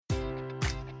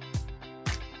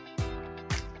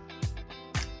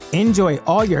Enjoy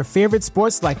all your favorite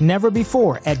sports like never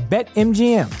before at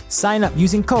BetMGM. Sign up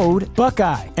using code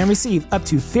Buckeye and receive up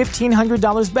to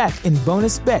 $1,500 back in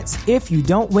bonus bets if you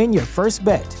don't win your first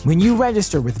bet. When you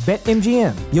register with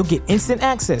BetMGM, you'll get instant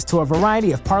access to a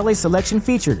variety of parlay selection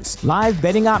features, live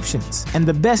betting options, and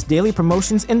the best daily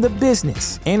promotions in the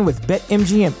business. And with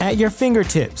BetMGM at your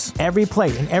fingertips, every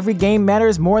play and every game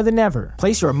matters more than ever.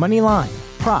 Place your money line,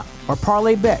 prop, or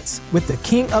parlay bets with the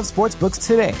king of sportsbooks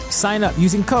today. Sign up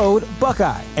using code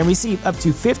Buckeye and receive up to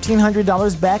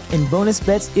 $1,500 back in bonus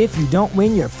bets if you don't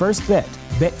win your first bet.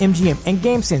 BetMGM and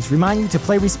GameSense remind you to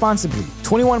play responsibly.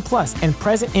 21 plus and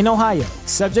present in Ohio,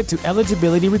 subject to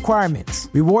eligibility requirements.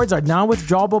 Rewards are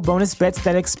non-withdrawable bonus bets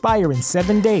that expire in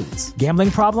 7 days. Gambling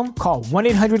problem? Call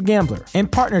 1-800-GAMBLER. In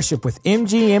partnership with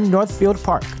MGM Northfield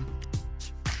Park.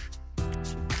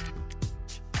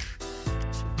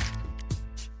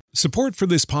 Support for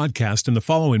this podcast and the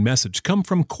following message come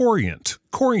from Corient.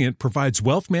 Corient provides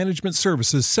wealth management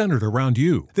services centered around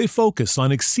you. They focus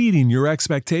on exceeding your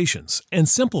expectations and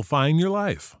simplifying your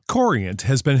life. Corient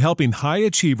has been helping high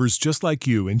achievers just like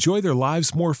you enjoy their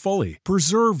lives more fully,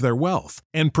 preserve their wealth,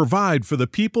 and provide for the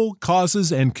people,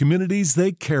 causes, and communities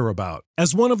they care about.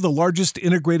 As one of the largest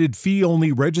integrated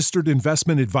fee-only registered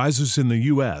investment advisors in the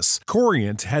U.S.,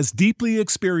 Corient has deeply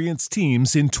experienced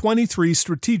teams in 23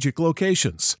 strategic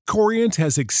locations. Corient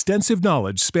has extensive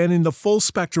knowledge spanning the full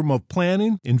spectrum of planning,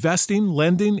 investing,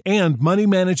 lending, and money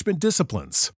management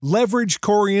disciplines. Leverage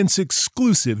Corient's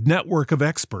exclusive network of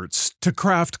experts to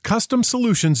craft custom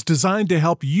solutions designed to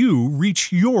help you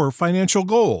reach your financial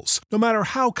goals, no matter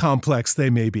how complex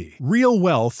they may be. Real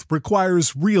wealth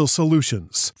requires real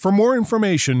solutions. For more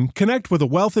information, connect with a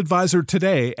wealth advisor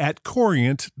today at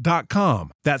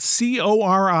Corient.com. That's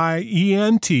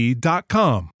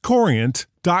Corient.com.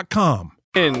 Corient.com.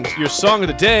 And your song of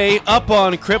the day, Up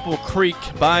on Cripple Creek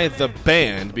by the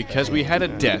band, because we had a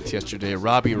death yesterday.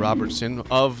 Robbie Robertson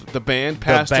of the band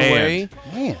passed away.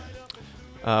 Man.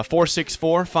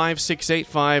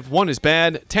 464-568-5. 1 is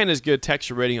bad, 10 is good. Text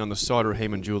your rating on the Sauter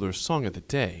Heyman Jewelers song of the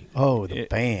day. Oh, the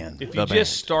band. If you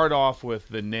just start off with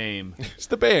the name. It's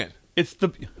the band. It's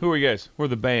the. Who are you guys? We're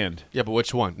the band. Yeah, but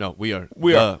which one? No, we are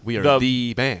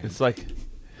the band. It's like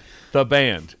the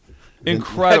band.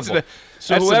 Incredible.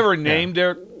 So whoever named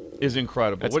it is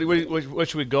incredible. What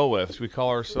should we go with? Should we call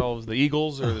ourselves the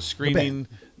Eagles or the Screaming?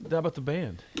 How about the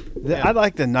band? I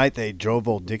like the night they drove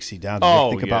Old Dixie down. Did you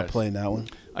think about playing that one?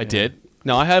 I did.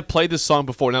 No, I have played this song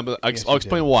before. Now, but I'll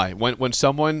explain why. When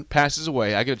someone passes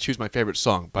away, I got to choose my favorite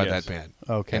song by that band.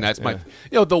 Okay. And that's my.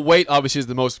 The Weight obviously is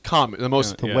the most common. The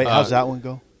most. The Weight. How's that one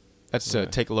go? That's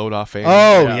Take a Load Off. Oh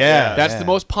yeah. That's the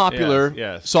most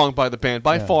popular song by the band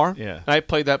by far. Yeah. And I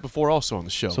played that before also on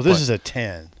the show. So this is a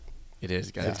 10. It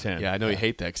is, guys. 10. Yeah, I know you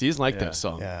hate that because he doesn't like that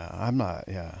song. Yeah, I'm not.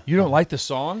 Yeah. You don't like the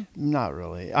song? Not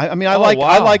really. I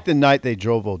like the night they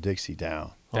drove Old Dixie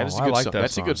down. That is a good song.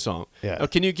 That's a good song. Yeah.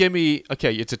 Can you give me?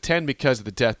 Okay, it's a 10 because of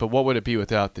the death, but what would it be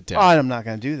without the death? Oh, I'm not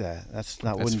going to do that.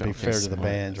 Wouldn't be fair to the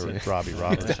band or Robbie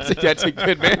Roberts. That's a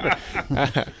good man.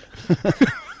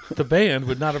 The band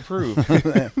would not approve.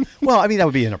 Well, I mean that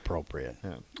would be inappropriate.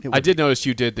 Yeah. I did notice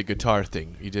you did the guitar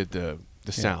thing. You did the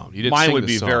sound. You did. Mine would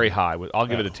be very high. I'll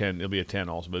give it a 10. It'll be a 10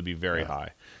 also, but it'd be very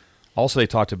high. Also, they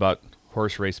talked about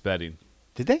horse race betting.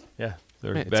 Did they? Yeah.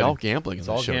 It's all gambling. It's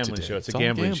all gambling show. It's a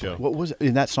gambling show. What was it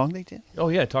in that song they did? Oh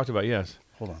yeah, it talked about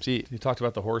Hold on. See, he talked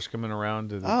about the horse coming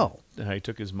around. How he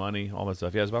took his money, all that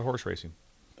stuff. Yeah, it's about horse racing.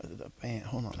 Man,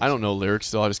 hold on. I don't know lyrics,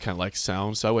 though. I just kind of like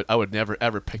sound, so I would never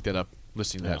ever pick that up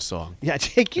listening to that song. Yeah,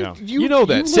 Jake, you know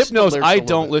that. Sip knows I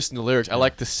don't listen to lyrics. I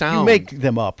like the sound. You make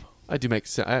them up. I do make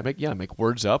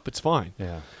words up. It's fine.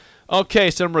 Yeah. Okay,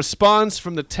 some response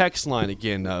from the text line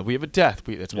again. We have a death.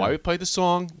 That's why we played the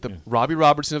song. Robbie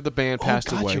Robertson of the band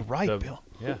passed away. You're right, Bill.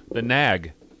 Yeah, the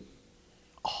nag.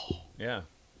 Oh. Yeah.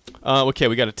 Okay,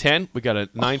 we got a 10. We got a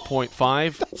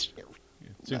 9.5.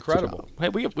 It's incredible. Hey,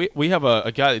 we have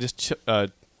a guy that just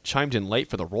chimed in late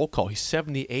for the roll call. He's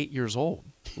 78 years old.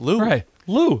 Lou. Right.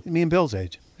 Lou. Me and Bill's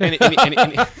age. And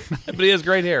but he has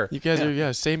great hair. You guys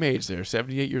are same age there,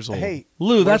 78 years old. Hey,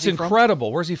 Lou, that's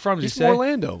incredible. Where's he from? He's from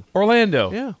Orlando.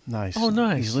 Orlando. Yeah. Nice. Oh,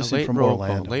 nice. He's listening from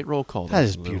Orlando. Late roll call. That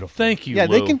is beautiful. Thank you, Yeah,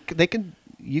 Lou.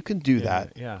 you can do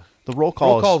that. Yeah. The roll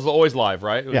call is always live,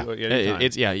 right?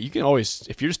 Yeah. You can always,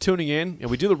 if you're just tuning in,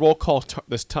 and we do the roll call start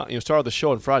of the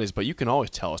show on Fridays, but you can always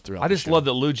tell us throughout. I just love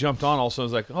that Lou jumped on. All of a sudden,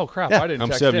 was like, oh crap, I didn't. I'm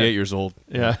text 78 in. years old.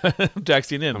 Yeah, I'm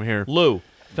texting in. I'm here. Lou,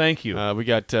 thank you. We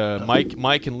got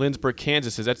Mike in Lindsborg,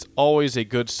 Kansas says that's always a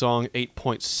good song.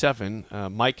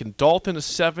 8.7. Mike in Dalton a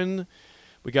 7.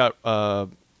 We got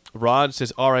Rod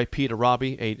says R.I.P. to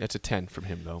Robbie. 8. That's a 10 from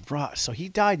him though. So he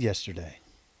died yesterday.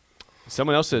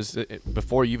 Someone else says,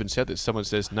 before you even said this, someone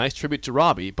says, nice tribute to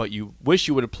Robbie, but you wish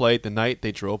you would have played The Night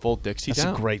They Drove Old Dixie Down.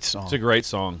 That's a great song. It's a great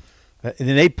song.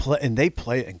 And they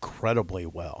play it incredibly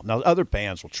well. Now, other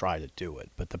bands will try to do it,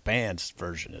 but the band's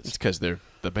version is... It's because they're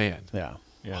the band. Yeah.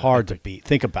 Hard to beat.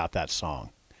 Think about that song.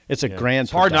 It's a grand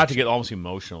It's hard not to production. get almost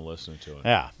emotional listening to it.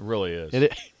 Yeah. It really is.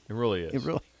 It really is. It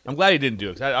really. I'm glad he didn't do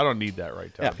it, 'cause I don't need that right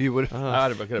now. Yeah, you would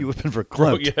have been It'd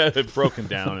verklempt. broken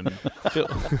down and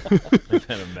it's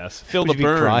been a mess. Feel Would the you be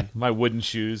burn. crying? My wooden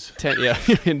shoes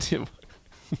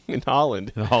In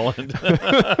Holland. in Holland.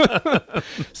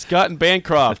 Scott and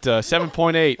Bancroft,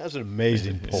 7.8. That's an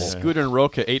amazing poll. Scooter and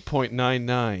Roca,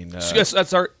 8.99. Yes,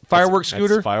 that's our fireworks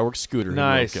scooter? That's fireworks scooter. in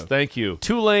Nice. Roca. Thank you.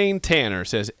 Tulane Tanner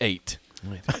says 8.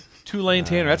 Tulane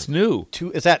Tanner. That's new.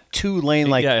 Is that two lane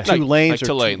like Yeah. two lanes like or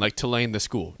Tulane, two? like Tulane the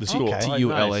school. The school. Okay.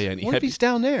 Tulane. What if he's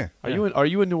down there? Are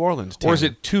you in New Orleans? Or is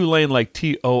Tanner? it Tulane like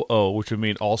Too, which would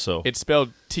mean also? It's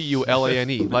spelled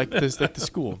Tulane, like this, like the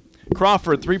school.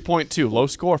 Crawford 3.2, low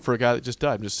score for a guy that just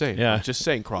died. I'm just saying. Yeah. I'm just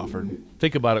saying, Crawford.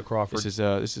 Think about it, Crawford.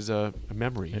 This is a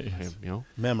memory. You know,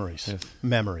 Memories. Yes.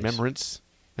 Memories. Remembrance.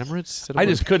 I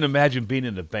just couldn't imagine being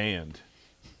in the band.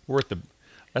 We're at the.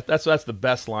 That's the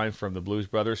best line from the Blues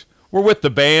Brothers. We're with the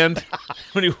band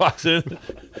when he walks in.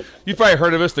 You've probably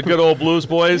heard of us, the good old Blues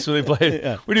Boys, when they play.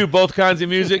 Yeah. We do both kinds of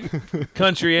music,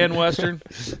 country and western.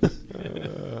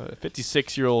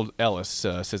 56-year-old Ellis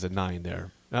says a 9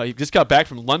 there. He just got back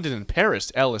from London and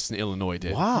Paris. Ellis in Illinois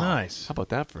did. Wow. Nice. How about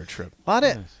that for a trip? A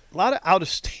lot of out of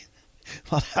state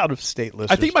listeners.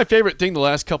 I think my favorite thing the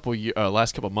last couple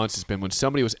months has been when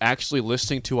somebody was actually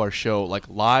listening to our show like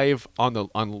live on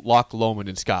Loch Lomond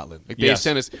in Scotland. Like they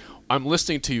sent us, I'm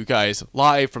listening to you guys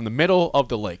live from the middle of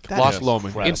the lake, Loch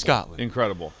Lomond in Scotland.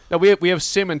 Incredible. Now we have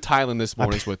Sim and Tylen this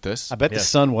morning with us. I bet the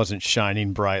sun wasn't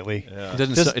shining brightly. Yeah.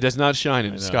 It does not shine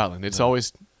in Scotland. It's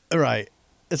always right.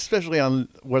 Especially on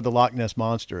where the Loch Ness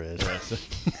Monster is.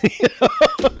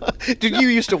 Did you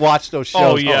used to watch those shows?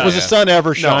 Oh, yeah. Was the sun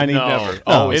ever shining? No. Never. No.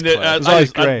 Always It was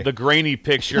always great. The grainy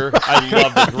picture. I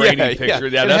love the grainy picture.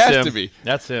 Yeah, it that's has him. to be.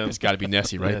 That's him. It's got to be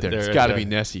Nessie right there. It's there- got to there. be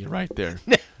Nessie right there.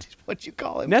 What'd you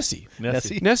call him? Nessie.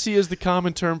 Nessie is the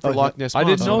common term for Loch Ness I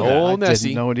Monster. didn't know that. Old I Nessie.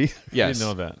 didn't know it either. Yes. I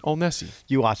didn't know that. Old Nessie.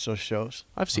 You watch those shows?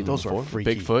 I've seen Those them were before.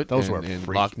 freaky. Bigfoot. Those and, were and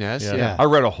freaky. Loch Ness. Yeah. I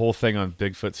read a whole thing on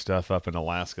Bigfoot stuff up in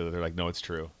Alaska. They're like, no, it's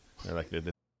true. They're like,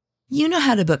 You know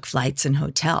how to book flights and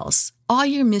hotels. All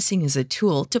you're missing is a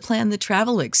tool to plan the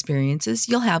travel experiences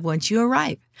you'll have once you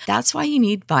arrive. That's why you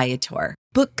need Viator.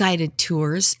 Book guided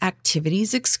tours,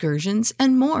 activities, excursions,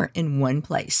 and more in one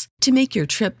place to make your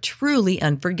trip truly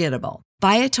unforgettable.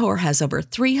 Viator has over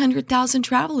 300,000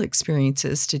 travel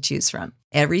experiences to choose from.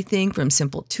 Everything from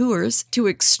simple tours to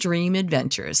extreme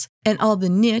adventures and all the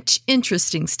niche,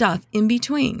 interesting stuff in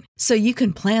between. So you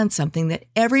can plan something that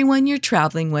everyone you're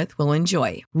traveling with will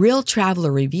enjoy. Real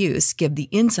traveler reviews give the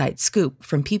inside scoop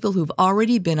from people who've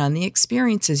already been on the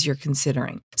experiences you're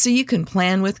considering. So you can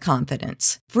plan with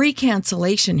confidence. Free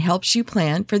cancellation helps you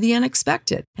plan for the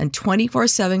unexpected. And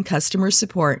 24/7 customer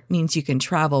support means you can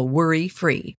travel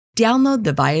worry-free. Download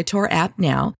the Viator app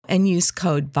now and use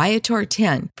code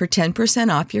Viator10 for 10%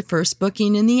 off your first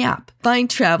booking in the app. Find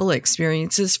travel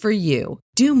experiences for you.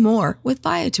 Do more with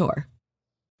Viator.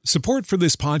 Support for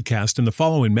this podcast and the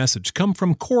following message come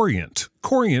from Corient.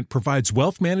 Corient provides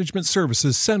wealth management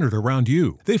services centered around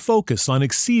you. They focus on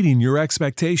exceeding your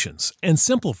expectations and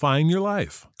simplifying your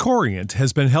life. Corient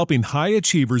has been helping high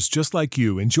achievers just like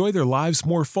you enjoy their lives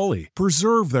more fully,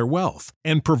 preserve their wealth,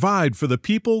 and provide for the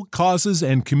people, causes,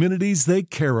 and communities they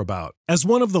care about. As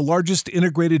one of the largest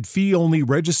integrated fee-only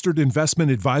registered investment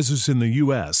advisors in the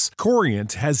U.S.,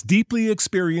 Corient has deeply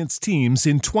experienced teams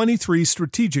in 23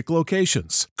 strategic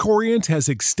locations. Corient has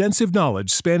extensive knowledge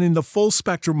spanning the full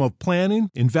spectrum of planning,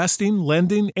 investing,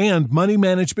 lending, and money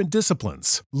management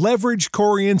disciplines. Leverage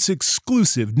Corient's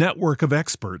exclusive network of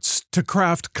experts to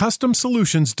craft custom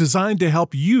solutions designed to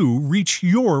help you reach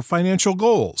your financial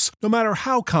goals, no matter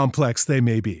how complex they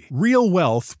may be. Real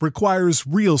wealth requires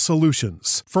real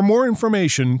solutions. For more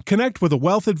information, connect with a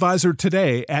wealth advisor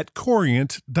today at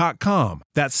Corient.com.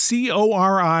 That's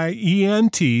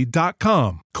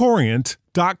Corient.com.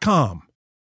 Corient.com.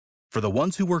 For the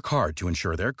ones who work hard to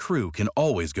ensure their crew can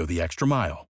always go the extra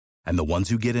mile, and the ones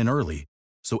who get in early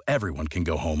so everyone can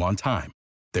go home on time,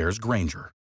 there's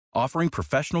Grainger, offering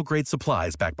professional-grade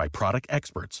supplies backed by product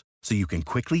experts so you can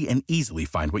quickly and easily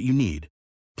find what you need.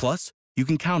 Plus, you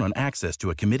can count on access to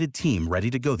a committed team ready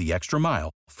to go the extra mile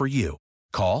for you.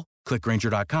 Call, click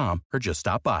Grainger.com, or just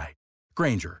stop by.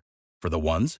 Grainger, for the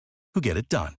ones who get it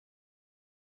done.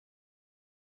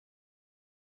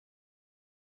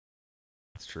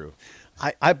 It's true.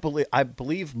 I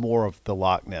believe more of the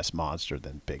Loch Ness monster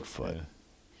than Bigfoot. Yeah.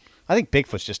 I think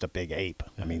Bigfoot's just a big ape.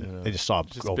 I mean, they just saw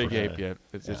Just a big overhead. ape, yeah.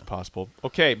 It's possible.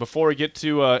 Okay, before we get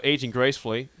to aging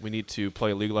gracefully, we need to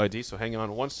play Legal ID, so hang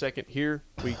on 1 second. Here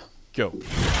we go.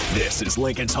 This is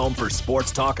Lincoln's home for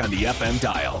sports talk on the FM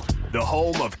dial. The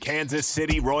home of Kansas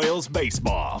City Royals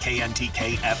baseball.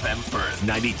 KNTK FM Firth,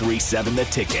 93.7 The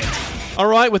Ticket. All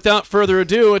right, without further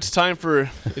ado, it's time to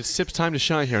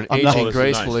shine here on Aging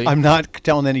Gracefully. I'm not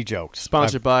telling any jokes.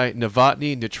 Sponsored by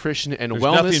Novotny Nutrition and There's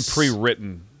Wellness. nothing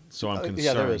pre-written, so I'm concerned.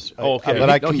 Yeah, there is. Okay.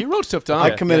 But he wrote stuff down. I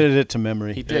committed it to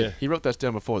memory. He did. Yeah. He wrote that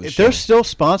down before the show. They're still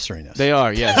sponsoring us. They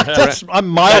are, yes. I'm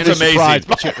mildly That's amazing.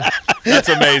 surprised. That's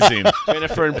amazing.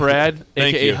 Jennifer and Brad,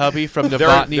 Thank a.k.a. you. Hubby from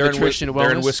Novotny Nutrition and Wellness.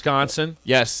 They're in Wisconsin.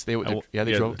 Yes, they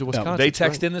drove to Wisconsin. They That's right.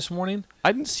 text in this morning?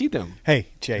 I didn't see them. Hey,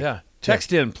 Jake. Yeah.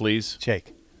 Text in, please.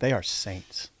 Jake, they are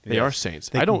saints. They are saints.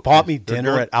 They bought me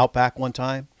dinner good. at Outback one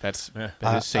time. That is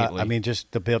saintly. I mean,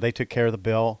 just the bill. They took care of the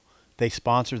bill. They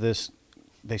sponsor this.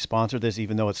 They sponsor this,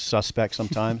 even though it's suspect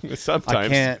sometimes. Sometimes. I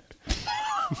can't.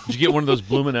 Did you get one of those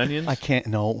blooming onions? I can't.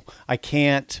 No, I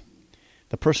can't.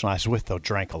 The person I was with, though,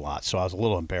 drank a lot, so I was a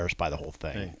little embarrassed by the whole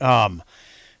thing. Hey.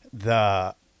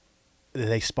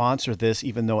 They sponsor this,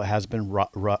 even though it has been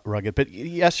rugged. But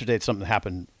yesterday, something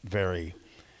happened very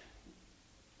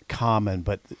common,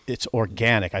 but it's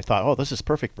organic. I thought, oh, this is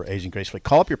perfect for aging gracefully.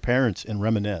 Call up your parents and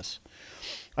reminisce.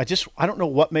 I don't know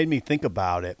what made me think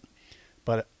about it,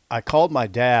 but I called my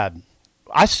dad.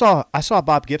 I saw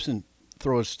Bob Gibson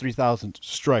throw his 3,000th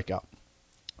strikeout.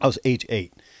 I was age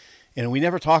 8, and we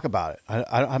never talk about it.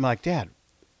 I'm like, Dad,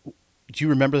 do you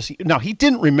remember this? No, he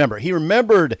didn't remember. He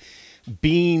remembered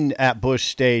being at Busch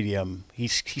Stadium. He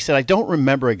said, I don't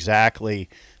remember exactly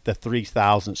the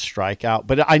 3,000th strikeout,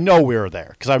 but I know we were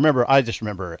there because I just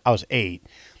remember I was 8,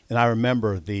 and I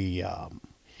remember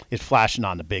it flashing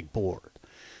on the big board.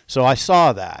 So I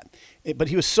saw that, but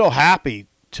he was so happy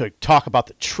to talk about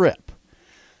the trip.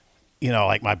 You know,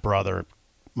 like my brother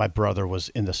was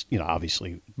in this,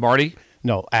 obviously. Marty?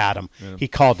 No, Adam. Yeah. He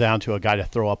called down to a guy to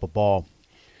throw up a ball.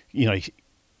 It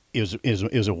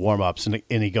was a warm-ups, and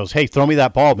he goes, hey, throw me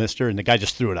that ball, mister, and the guy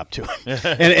just threw it up to him.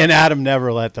 and Adam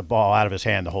never let the ball out of his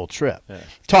hand the whole trip. Yeah.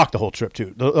 Talked the whole trip,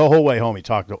 too. The whole way home, he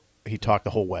talked the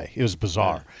whole way. It was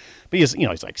bizarre. Yeah. But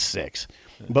he's like 6.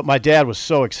 Yeah. But my dad was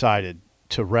so excited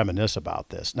to reminisce about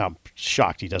this. Now, I'm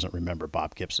shocked he doesn't remember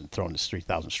Bob Gibson throwing his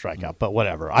 3,000 strikeout, but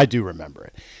whatever. I do remember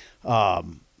it.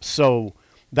 So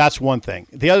that's one thing.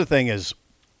 The other thing is,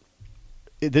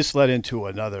 this led into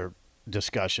another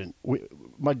discussion.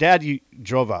 My dad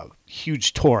drove a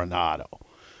huge Tornado.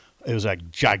 It was a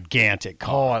gigantic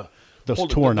car. Those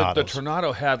Tornadoes. The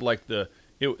Tornado had like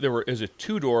it was a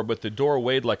 2-door, but the door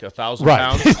weighed like 1,000 right.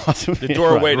 pounds. The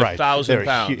door weighed 1,000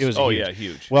 pounds. It was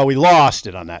huge. Well, we lost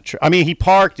it on that trip. I mean, he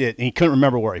parked it, and he couldn't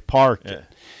remember where he parked it.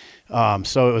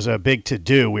 So it was a big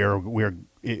to-do.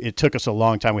 It took us a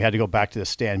long time. We had to go back to the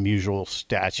Stan Musial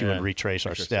statue and retrace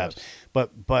our steps.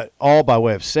 But all by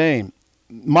way of saying,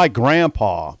 my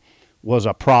grandpa was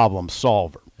a problem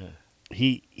solver. Yeah.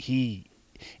 He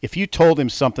if you told him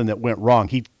something that went wrong,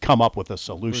 he'd come up with a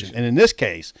solution. And in this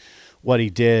case, what he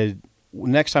did,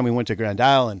 next time we went to Grand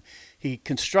Island, he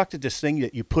constructed this thing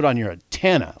that you put on your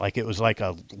antenna, like it was like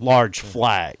a large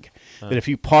flag. That if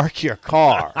you park your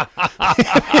car,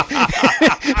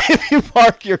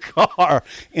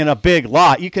 in a big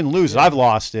lot, you can lose it. I've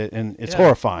lost it, and it's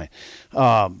horrifying.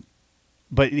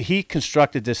 But he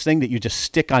constructed this thing that you just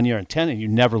stick on your antenna, and you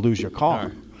never lose your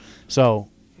car. So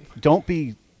don't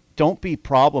be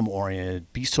problem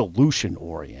oriented. Be solution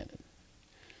oriented.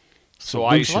 So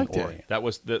I used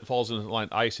that falls in the line.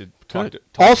 I used to talk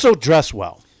also dress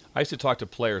well. I used to talk to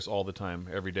players all the time,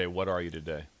 every day. What are you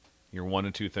today? You're one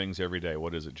of two things every day.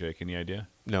 What is it, Jake? Any idea?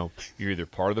 No. You're either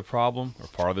part of the problem or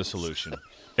part of the solution.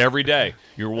 Every day,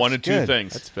 you're one of two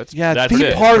things. That's be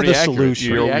it. part of the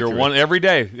solution. You're one every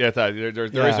day.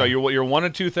 You're one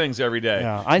of two things every day.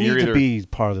 Yeah, I need to be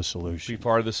part of the solution. Be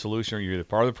part of the solution, or you're either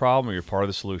part of the problem or you're part of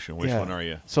the solution. Which one are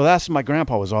you? So that's my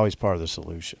grandpa was always part of the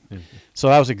solution. Mm-hmm. So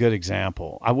that was a good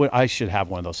example. I should have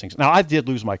one of those things. Now I did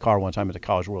lose my car one time at the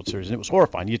College World Series, and it was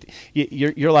horrifying.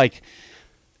 You're like,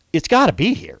 it's got to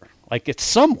be here. Like it's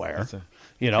somewhere.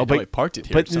 But parked it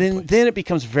here. But then it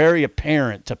becomes very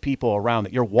apparent to people around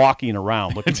that you're walking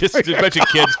around looking. Just a bunch of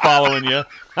kids following you,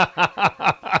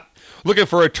 looking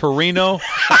for a Torino.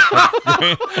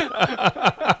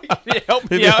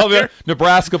 Help me out there.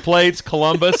 Nebraska plates,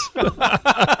 Columbus,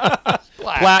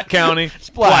 Platte County. It's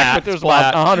black, but there's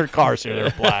 100 cars here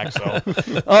that are black. So,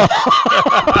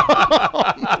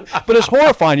 but it's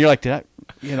horrifying. You're like,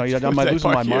 Am I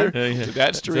losing my mind?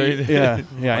 That street. Yeah.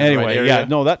 Anyway, Right area.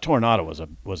 no, that Tornado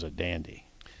was a dandy.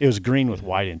 It was green with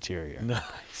white interior.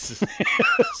 Nice.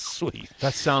 Sweet.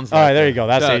 That sounds. All right, there you go.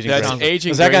 That's aging. That's gracefully.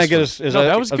 aging. Is that going to get gracefully. us?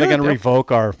 That was are good. they going to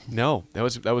revoke our? No, that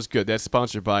was good. That's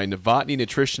sponsored by Novotny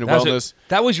Nutrition and That Wellness.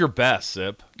 that was your best,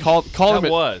 Sip. Call them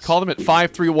was. Call them at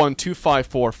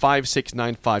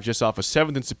 531-254-5695, just off of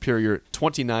 7th and Superior.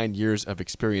 29 years of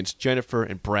experience. Jennifer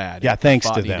and Brad. Yeah, thanks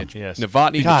to Novotny them. Yes.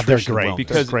 Novotny God, they're Nutrition great. and Wellness.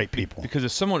 They're great people. Because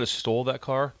if someone had stole that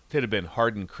car, they'd have been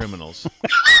hardened criminals.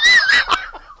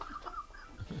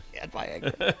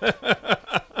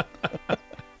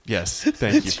 Yes,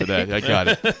 thank you for that. I got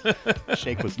it.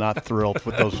 Shake was not thrilled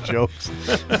with those jokes.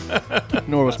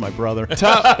 Nor was my brother.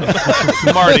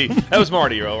 Marty. That was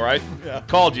Marty, all right? Yeah.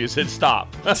 Called you, said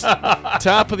stop.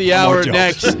 Top of the hour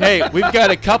next. Hey, we've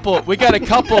got a couple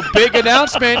big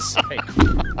announcements.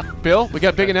 Bill, we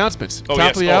got big announcements. Top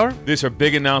of the hour. These are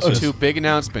big announcements. 2 big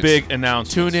announcements. Big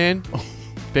announcements. Tune in.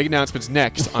 Big announcements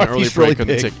next on Early He's Break really on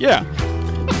the big. Tick. Yeah.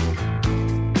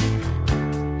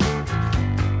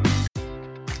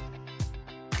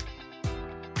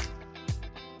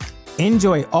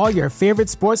 Enjoy all your favorite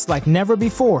sports like never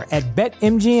before at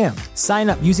BetMGM.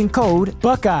 Sign up using code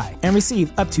Buckeye and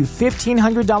receive up to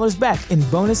 $1,500 back in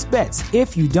bonus bets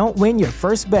if you don't win your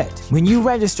first bet. When you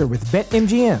register with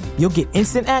BetMGM, you'll get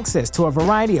instant access to a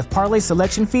variety of parlay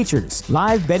selection features,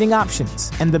 live betting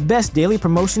options, and the best daily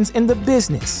promotions in the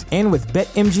business. And with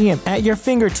BetMGM at your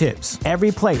fingertips,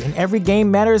 every play and every game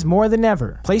matters more than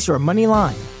ever. Place your money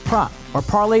line, prop, or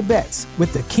parlay bets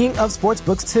with the king of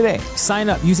sportsbooks today. Sign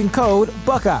up using code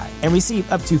Buckeye and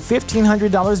receive up to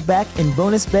 $1,500 back in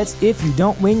bonus bets if you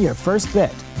don't win your first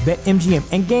bet. BetMGM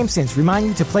and GameSense remind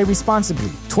you to play responsibly.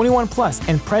 21 plus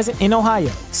and present in Ohio,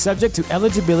 subject to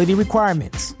eligibility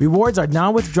requirements. Rewards are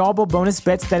non-withdrawable bonus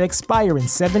bets that expire in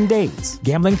 7 days.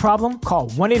 Gambling problem? Call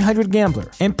 1-800-GAMBLER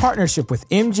in partnership with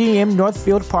MGM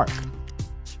Northfield Park.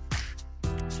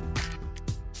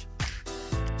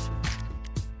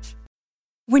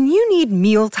 When you need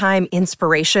mealtime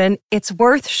inspiration, it's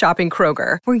worth shopping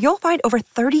Kroger, where you'll find over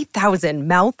 30,000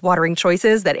 mouth-watering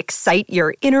choices that excite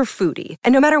your inner foodie.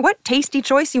 And no matter what tasty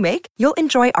choice you make, you'll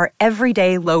enjoy our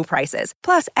everyday low prices,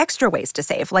 plus extra ways to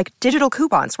save, like digital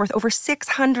coupons worth over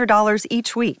 $600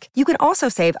 each week. You can also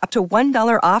save up to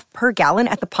 $1 off per gallon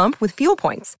at the pump with fuel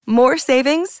points. More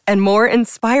savings and more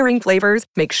inspiring flavors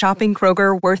make shopping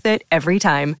Kroger worth it every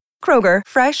time. Kroger,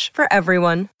 fresh for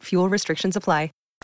everyone. Fuel restrictions apply.